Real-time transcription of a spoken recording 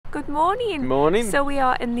Good morning. Morning. So we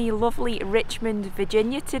are in the lovely Richmond,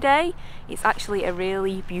 Virginia today. It's actually a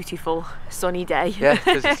really beautiful sunny day. Yeah,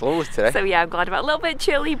 because it's lovely today. So yeah, I'm glad about it. A little bit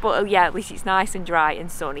chilly, but yeah, at least it's nice and dry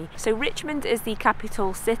and sunny. So Richmond is the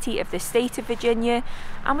capital city of the state of Virginia,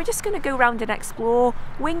 and we're just going to go around and explore,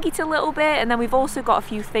 wing it a little bit, and then we've also got a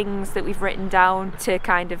few things that we've written down to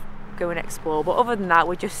kind of go and explore, but other than that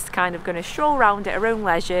we're just kind of going to stroll around at our own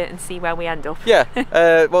leisure and see where we end up. Yeah,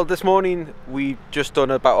 well, this morning we just done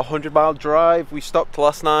about a 100-mile drive. We stopped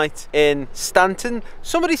last night in Stanton.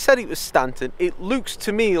 Somebody said it was Stanton. It looks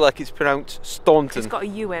to me like it's pronounced Staunton. It's got a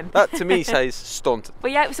U in. That to me says Staunton. But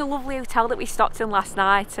yeah, it was a lovely hotel that we stopped in last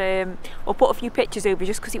night. We'll put a few pictures over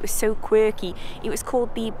just because it was so quirky. It was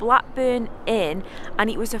called the Blackburn Inn, and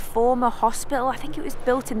it was a former hospital. I think it was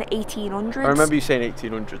built in the 1800s. I remember you saying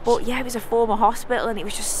 1800s. But yeah, it was a former hospital, and it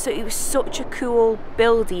was just it was such a cool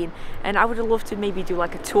building, and I would have loved to maybe do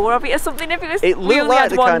like a tour of it or something if it was. It looked like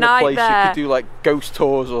the kind of place there. you could do like ghost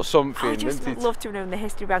tours or something. I would just love to know the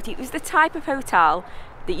history about it. It was the type of hotel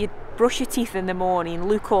that you'd brush your teeth in the morning,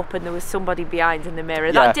 look up, and there was somebody behind in the mirror.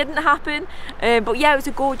 Yeah. That didn't happen, but yeah, it was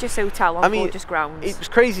a gorgeous hotel on gorgeous grounds. It was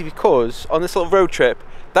crazy because on this little road trip,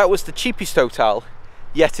 that was the cheapest hotel,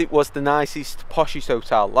 yet it was the nicest, poshest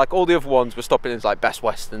hotel. Like all the other ones were stopping in like Best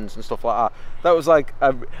Westerns and stuff like that. That was like,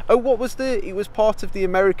 what was it was part of the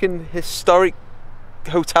American Historic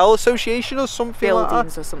Hotel Association or something. Buildings like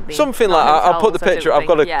that. Or something. Something like that. I'll put the picture, I've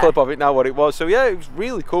got a clip of it now what it was. So yeah, it was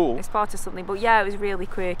really cool. It's part of something, but yeah, it was really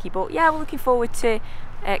quirky. But yeah, we're looking forward to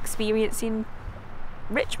experiencing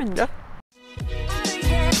Richmond. Yeah.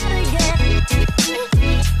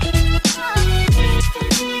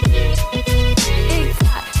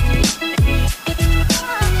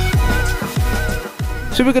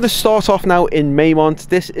 So we're going to start off now in Maymont.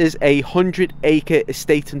 This is a 100-acre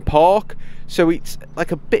estate and park. So it's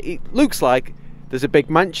like it looks like there's a big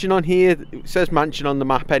mansion on here. It says mansion on the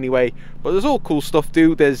map anyway, but there's all cool stuff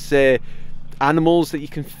too. There's animals that you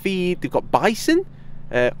can feed. They've got bison.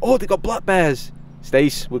 Oh, they've got black bears.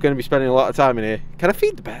 Stace, we're going to be spending a lot of time in here. Can I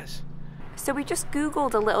feed the bears? So we just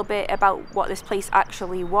googled a little bit about what this place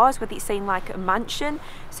actually was, with it saying like a mansion.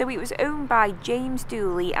 So it was owned by James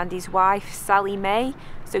Dooley and his wife Sally May.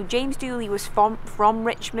 So James Dooley was from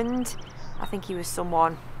Richmond. I think he was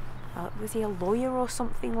someone, was he a lawyer or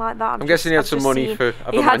something like that? I'm guessing he had some money for a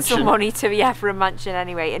mansion. He had some money for a mansion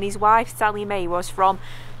anyway. And his wife Sally May was from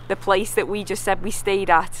the place that we just said we stayed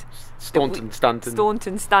at. Stanton.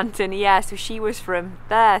 Stanton, yeah. So she was from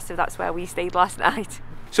there, so that's where we stayed last night.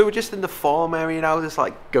 So we're just in the farm area now. There's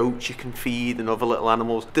like goats you can feed and other little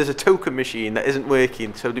animals. There's a token machine that isn't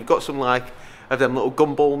working, so they've got some like of them little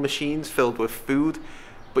gumball machines filled with food,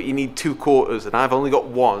 but you need 2 quarters, and I've only got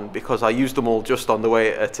 1 because I used them all just on the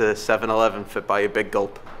way at a 7-Eleven for buy a big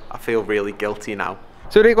gulp. I feel really guilty now.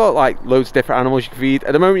 So they've got like loads of different animals you can feed.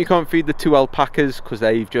 At the moment you can't feed the 2 alpacas because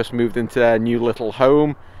they've just moved into their new little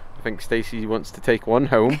home. I think Stacey wants to take one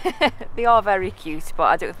home. They are very cute, but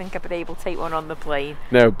I don't think I've been able to take one on the plane.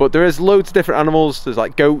 No, but there is loads of different animals. There's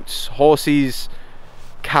like goats, horses,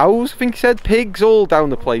 cows, I think he said, pigs, all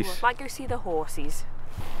down the place. I'd like to go see the horses.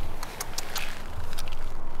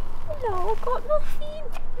 No, I've got nothing.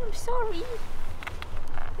 I'm sorry.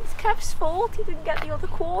 It's Kev's fault. He didn't get the other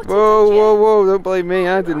quarter. Whoa, don't blame me.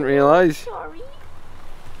 I didn't realise.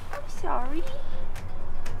 I'm sorry.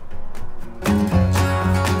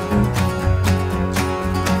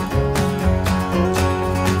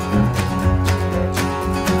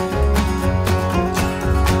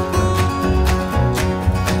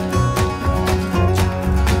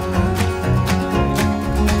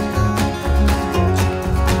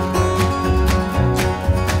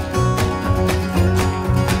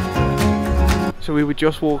 So we were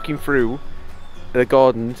just walking through the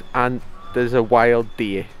gardens and there's a wild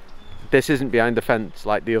deer. This isn't behind the fence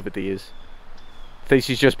like the other deers.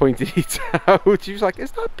 Stacey's just pointed it out. She was like,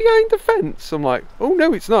 is that behind the fence? I'm like, oh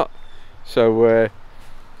no, it's not. So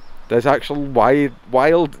there's actual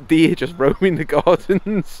wild deer just roaming the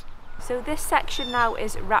gardens. So this section now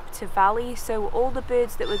is Raptor Valley. So all the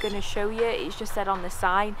birds that we're going to show you, it's just said on the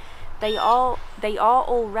sign, they are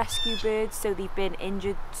all rescue birds, so they've been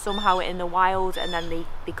injured somehow in the wild and then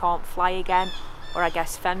they can't fly again, or I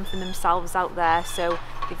guess fend for themselves out there. So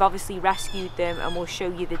they've obviously rescued them, and we'll show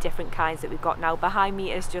you the different kinds that we've got now. Behind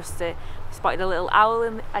me is just spotted a little owl,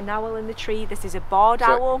 an owl in the tree. This is a barred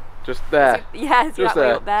owl. Just there. Yeah, it's that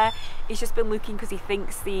way up there. He's just been looking because he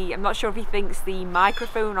thinks I'm not sure if he thinks the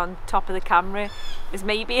microphone on top of the camera is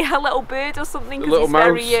maybe a little bird or something, because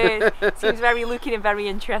he's seems very looking and very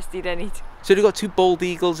interested in it. So they've got 2 bald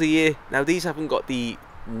eagles here. Now these haven't got the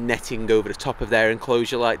netting over the top of their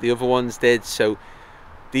enclosure like the other ones did, so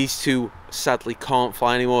These two sadly can't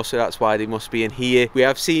fly anymore, so that's why they must be in here. We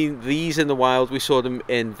have seen these in the wild. We saw them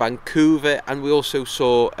in Vancouver, and we also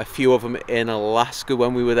saw a few of them in Alaska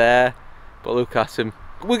when we were there. But look at them.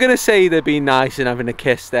 We're going to say they're being nice and having a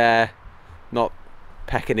kiss there, not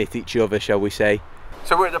pecking at each other, shall we say.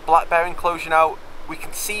 So we're at the black bear enclosure now. We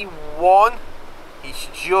can see one. He's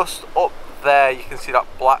just up there. You can see that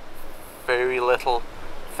black, very little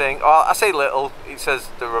thing. Oh, I say little. It says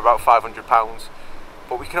they're about 500 pounds.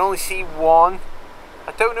 But we can only see one.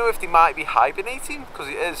 I don't know if they might be hibernating, because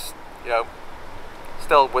it is, you know,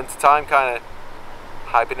 still winter time kind of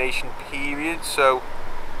hibernation period. So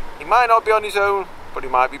he might not be on his own, but he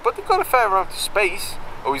might be. But they've got a fair amount of space.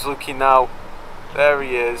 Oh, he's looking now. There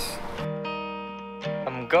he is.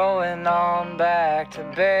 I'm going on back to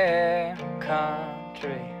bear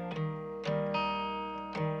country.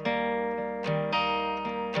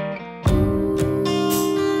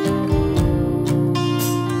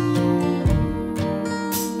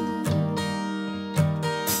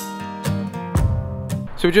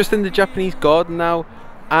 So we're just in the Japanese garden now,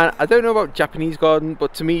 and I don't know about Japanese garden,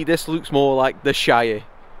 but to me this looks more like the Shire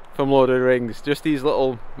from Lord of the Rings. Just these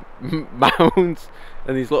little mounds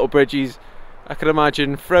and these little bridges. I can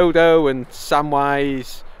imagine Frodo and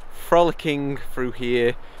Samwise frolicking through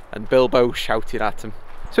here and Bilbo shouting at him.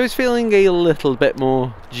 So it's feeling a little bit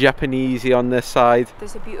more Japanesey on this side.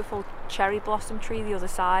 There's a beautiful cherry blossom tree the other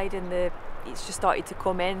side, and it's just started to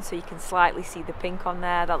come in, so you can slightly see the pink on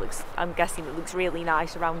there. That looks, I'm guessing it looks really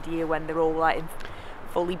nice around here when they're all like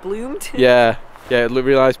fully bloomed. yeah, it looked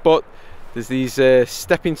really nice. But there's these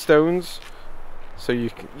stepping stones, so you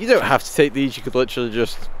don't have to take these. You could literally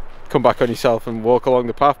just come back on yourself and walk along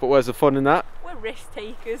the path. But where's the fun in that? We're risk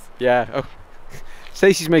takers. Yeah. Oh.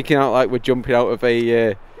 Stacey's making out like we're jumping out of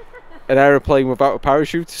an aeroplane without a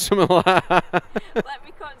parachute or something like that. Let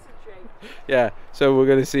me concentrate. Yeah, so we're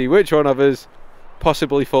going to see which one of us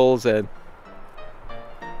possibly falls in.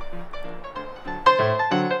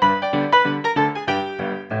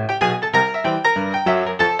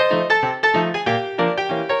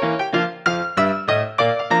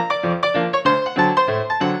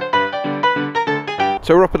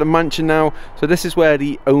 So we're up at the mansion now. So this is where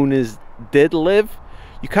the owners did live.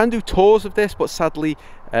 You can do tours of this, but sadly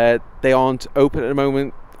they aren't open at the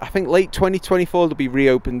moment. I think late 2024 they'll be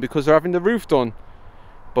reopened because they're having the roof done.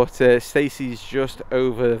 But Stacey's just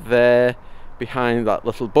over there behind that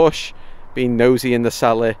little bush, being nosy in the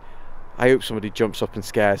cellar. I hope somebody jumps up and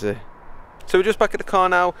scares her. So we're just back at the car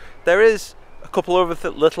now. There is a couple of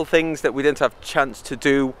other little things that we didn't have a chance to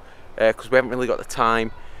do because we haven't really got the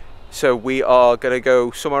time. So we are going to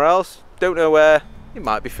go somewhere else. Don't know where. It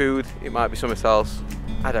might be food, it might be something else.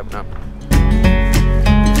 I don't know.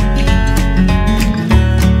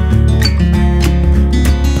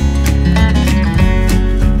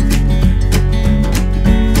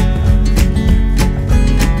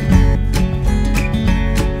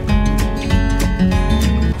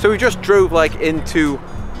 So we just drove like into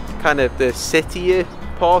kind of the city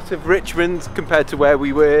part of Richmond compared to where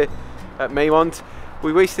we were at Maymont.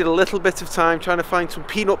 We wasted a little bit of time trying to find some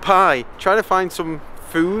peanut pie, trying to find some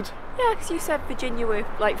food. Yeah, because you said Virginia were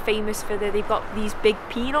like famous for they've got these big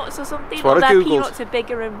peanuts or something. That's what I googled. Their peanuts are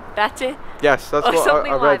bigger and better. Yes, that's what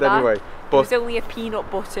I read anyway. But it was only a peanut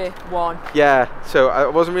butter one. Yeah, so I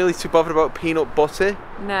wasn't really too bothered about peanut butter.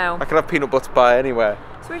 No. I can have peanut butter pie anywhere.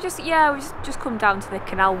 So we just come down to the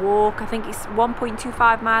canal walk. I think it's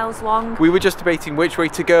 1.25 miles long. We were just debating which way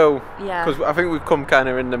to go. Yeah. Because I think we've come kind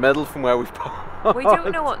of in the middle from where we've parked. We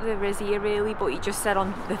don't know what there is here really, but it just said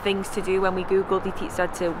on the things to do when we googled it, it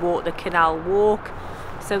said to walk the canal walk.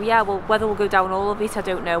 So yeah, well, whether we'll go down all of it, I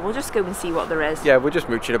don't know. We'll just go and see what there is. Yeah, we're just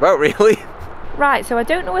mooching about really. Right, so I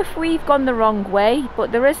don't know if we've gone the wrong way,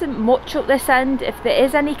 but there isn't much up this end. If there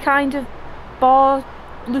is any kind of bar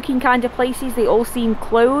looking kind of places, they all seem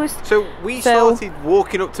closed. So we started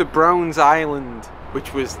walking up to Brown's Island,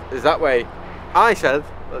 which is that way. I said,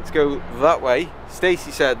 let's go that way. Stacey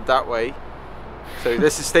said that way. So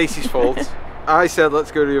this is Stacey's fault. I said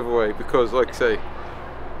let's go the other way because, like I say,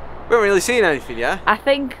 we haven't really seen anything yet. I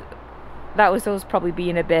think that was us probably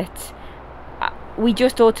being a bit... We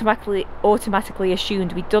just automatically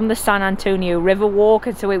assumed we'd done the San Antonio River walk,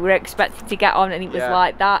 and so we were expecting to get on and it was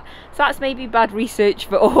like that. So that's maybe bad research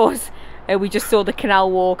for us. We just saw the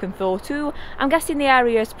canal walk and thought, ooh, I'm guessing the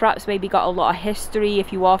area's perhaps maybe got a lot of history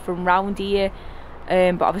if you are from round here.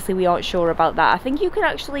 But obviously we aren't sure about that. I think you can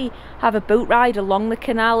actually have a boat ride along the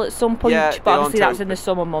canal at some point, but obviously that's in the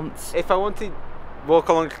summer months. If I wanted to walk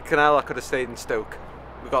along the canal, I could have stayed in Stoke.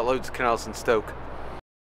 We've got loads of canals in Stoke.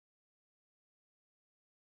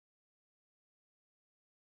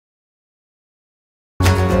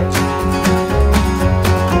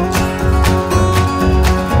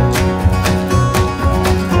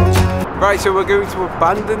 Right, so we're going to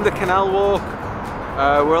abandon the canal walk.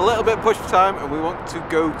 We're a little bit pushed for time and we want to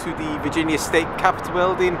go to the Virginia State Capitol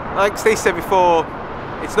building. Like Stacey said before,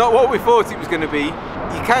 it's not what we thought it was going to be.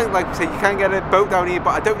 You can't, like we said, you can't get a boat down here,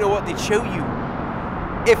 but I don't know what they'd show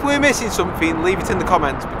you. If we're missing something, leave it in the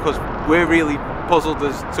comments because we're really puzzled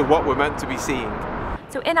as to what we're meant to be seeing.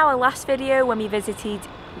 So in our last video when we visited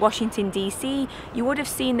Washington DC, you would have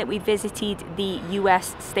seen that we visited the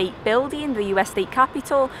US State Building, the US State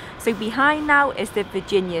Capitol. So behind now is the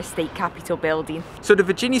Virginia State Capitol building. So the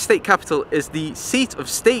Virginia State Capitol is the seat of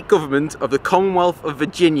state government of the Commonwealth of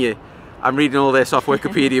Virginia. I'm reading all this off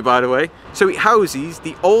Wikipedia, by the way. So it houses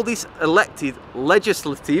the oldest elected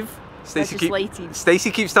legislative.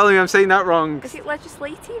 Stacey keeps telling me I'm saying that wrong. Is it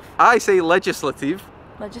legislative? I say legislative.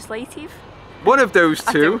 Legislative? One of those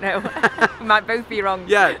two. I don't know. We might both be wrong.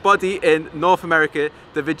 Yeah, body in North America.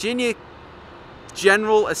 The Virginia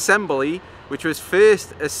General Assembly, which was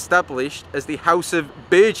first established as the House of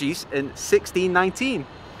Burgesses in 1619.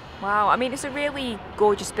 Wow, I mean, it's a really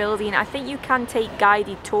gorgeous building. I think you can take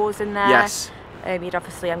guided tours in there. Yes. You'd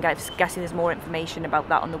obviously, I'm guessing there's more information about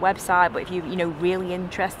that on the website, but if you're really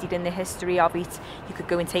interested in the history of it, you could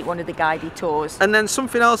go and take one of the guided tours. And then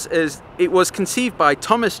something else is, it was conceived by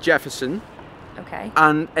Thomas Jefferson. Okay.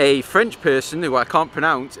 And a French person who I can't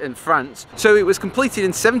pronounce in France. So it was completed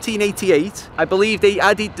in 1788. I believe they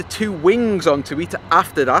added the 2 wings onto it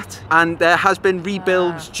after that, and there has been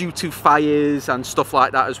rebuilds due to fires and stuff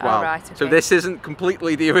like that as well. Oh, right, okay. So this isn't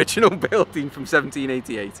completely the original building from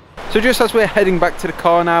 1788. So just as we're heading back to the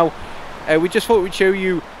car now, we just thought we'd show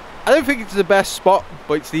you, I don't think it's the best spot,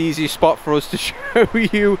 but it's the easiest spot for us to show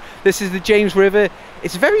you. This is the James River.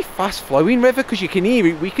 It's a very fast flowing river because you can hear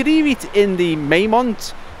it. We could hear it in the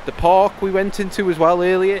Maymont, the park we went into as well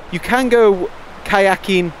earlier. You can go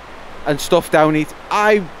kayaking and stuff down it.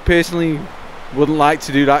 I personally wouldn't like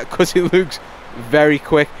to do that because it looks very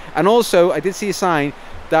quick. And also I did see a sign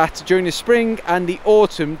that during the spring and the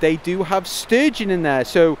autumn they do have sturgeon in there.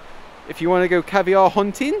 So if you want to go caviar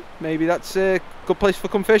hunting, maybe that's a good place for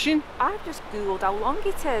come fishing. I've just googled how long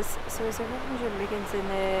it is. So it's 100 begins in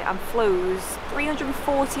there and flows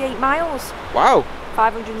 348 miles. Wow.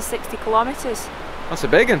 560 kilometres. That's a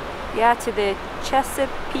big one. Yeah, to the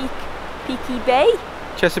Chesapeake Peaky Bay.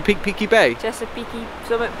 Chesapeake Peaky Bay. Chesapeake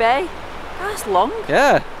Summit Bay. That's long.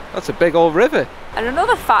 Yeah, that's a big old river. And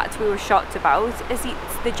another fact we were shocked about is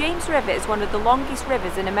the James River is one of the longest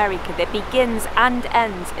rivers in America that begins and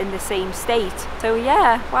ends in the same state. So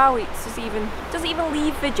yeah, wow, it doesn't even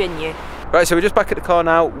leave Virginia. Right, so we're just back at the car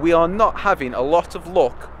now. We are not having a lot of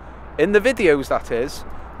luck in the videos, that is,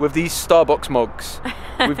 with these Starbucks mugs.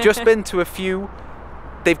 We've just been to a few,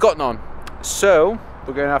 they've got none. So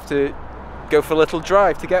we're going to have to go for a little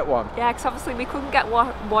drive to get one. Yeah, because obviously we couldn't get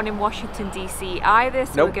one in Washington DC either,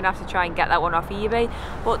 so we're going to have to try and get that one off eBay.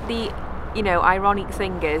 But the, ironic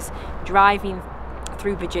thing is, driving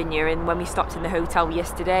through Virginia, and when we stopped in the hotel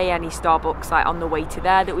yesterday, any Starbucks like on the way to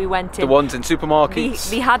there that we went in, the ones in supermarkets,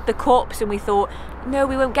 they had the cups, and we thought, no,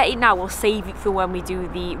 we won't get it now, we'll save it for when we do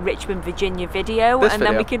the Richmond, Virginia video,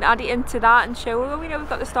 then we can add it into that and show, oh, we've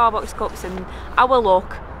got the Starbucks cups, and our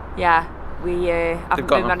luck, yeah, we haven't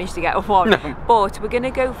managed to get one. No. But we're going to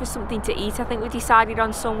go for something to eat. I think we decided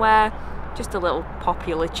on somewhere, just a little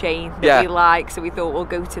popular chain that we like, so we thought we'll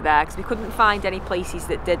go to there because we couldn't find any places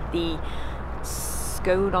that did the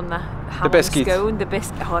scone on the ham, the biscuit. Scone, the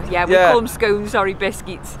biscuit. Oh yeah, we call them scones, sorry,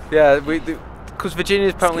 biscuits. Yeah, because Virginia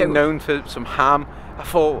is apparently known for some ham. I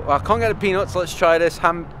thought, well, I can't get the peanuts, let's try this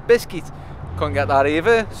ham biscuit. Couldn't get that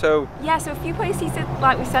either, so yeah, so a few places did,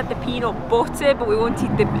 like we said, the peanut butter, but we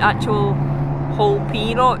wanted the actual whole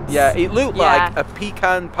peanuts. Yeah, it looked like a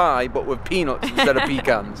pecan pie but with peanuts instead of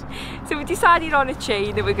pecans. So we decided on a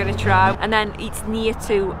chain that we're going to try, and then it's near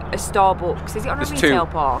to a Starbucks. Is it on a retail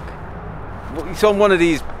park? Well, it's on one of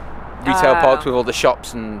these retail parks with all the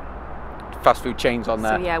shops and fast food chains on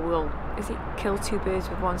there. So yeah, is it kill 2 birds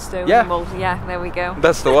with 1 stone? Yeah. Yeah, there we go.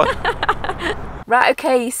 That's the one. Right,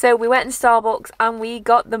 okay, so we went in Starbucks and we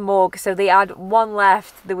got the mug. So they had one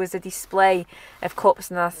left. There was a display of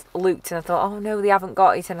cups and I looked and I thought, oh no, they haven't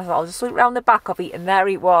got it. And I thought, I'll just look around the back of it, and there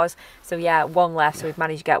it was. So yeah, one left, so we've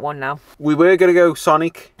managed to get one now. We were going to go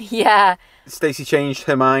Sonic. Yeah. Stacey changed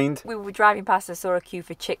her mind. We were driving past, I saw a queue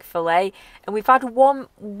for Chick-fil-A, and we've had one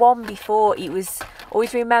before. It was,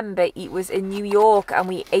 always remember, it was in New York, and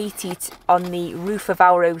we ate it on the roof of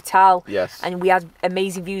our hotel. Yes. And we had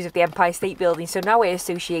amazing views of the Empire State Building. So now I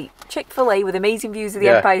associate Chick-fil-A with amazing views of the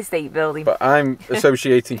Empire State Building. But I'm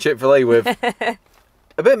associating Chick-fil-A with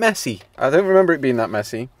a bit messy. I don't remember it being that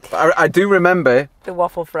messy. But I do remember the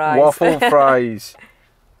waffle fries. Waffle fries.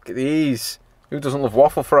 Look at these. Who doesn't love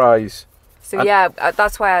waffle fries? So yeah,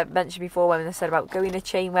 that's why I mentioned before when I said about going to a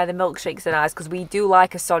chain where the milkshakes are nice, because we do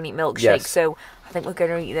like a Sonic milkshake. Yes. So I think we're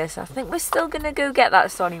going to eat this. I think we're still going to go get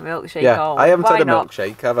that Sonic milkshake. Yeah, home. I haven't Why had a not?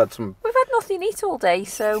 milkshake. I've had some. We've had nothing to eat all day,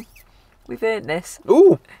 so we've earned this.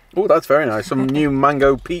 Ooh, that's very nice. Some new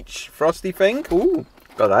mango peach frosty thing. Ooh,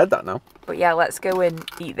 God, I had that now. But yeah, let's go and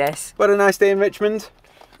eat this. What a nice day in Richmond.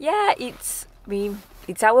 Yeah, it's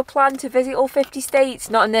our plan to visit all 50 states.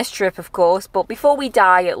 Not on this trip, of course, but before we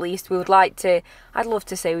die, at least, we would like to. I'd love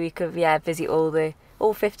to say we could, visit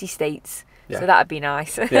all 50 states. Yeah. So that'd be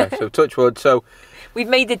nice. Yeah, so touch wood. So we've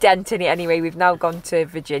made a dent in it anyway. We've now gone to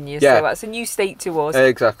Virginia, Yeah. so that's a new state to us.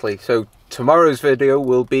 exactly. So tomorrow's video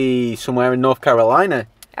will be somewhere in North Carolina.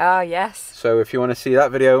 Ah, yes. So if you want to see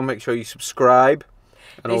that video, make sure you subscribe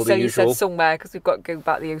and all So the you usual. said somewhere, because we've got to go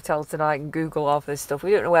back to the hotel tonight and Google all this stuff.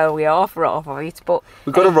 We don't know where we are for half of it, but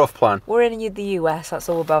We've got a rough plan. we're in the US. That's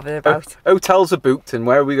all we're bothered about. Hotels are booked, and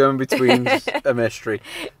where are we going between is a mystery.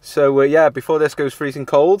 So yeah, before this goes freezing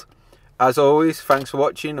cold, as always, thanks for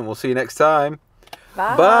watching, and we'll see you next time.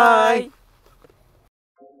 Bye. Bye.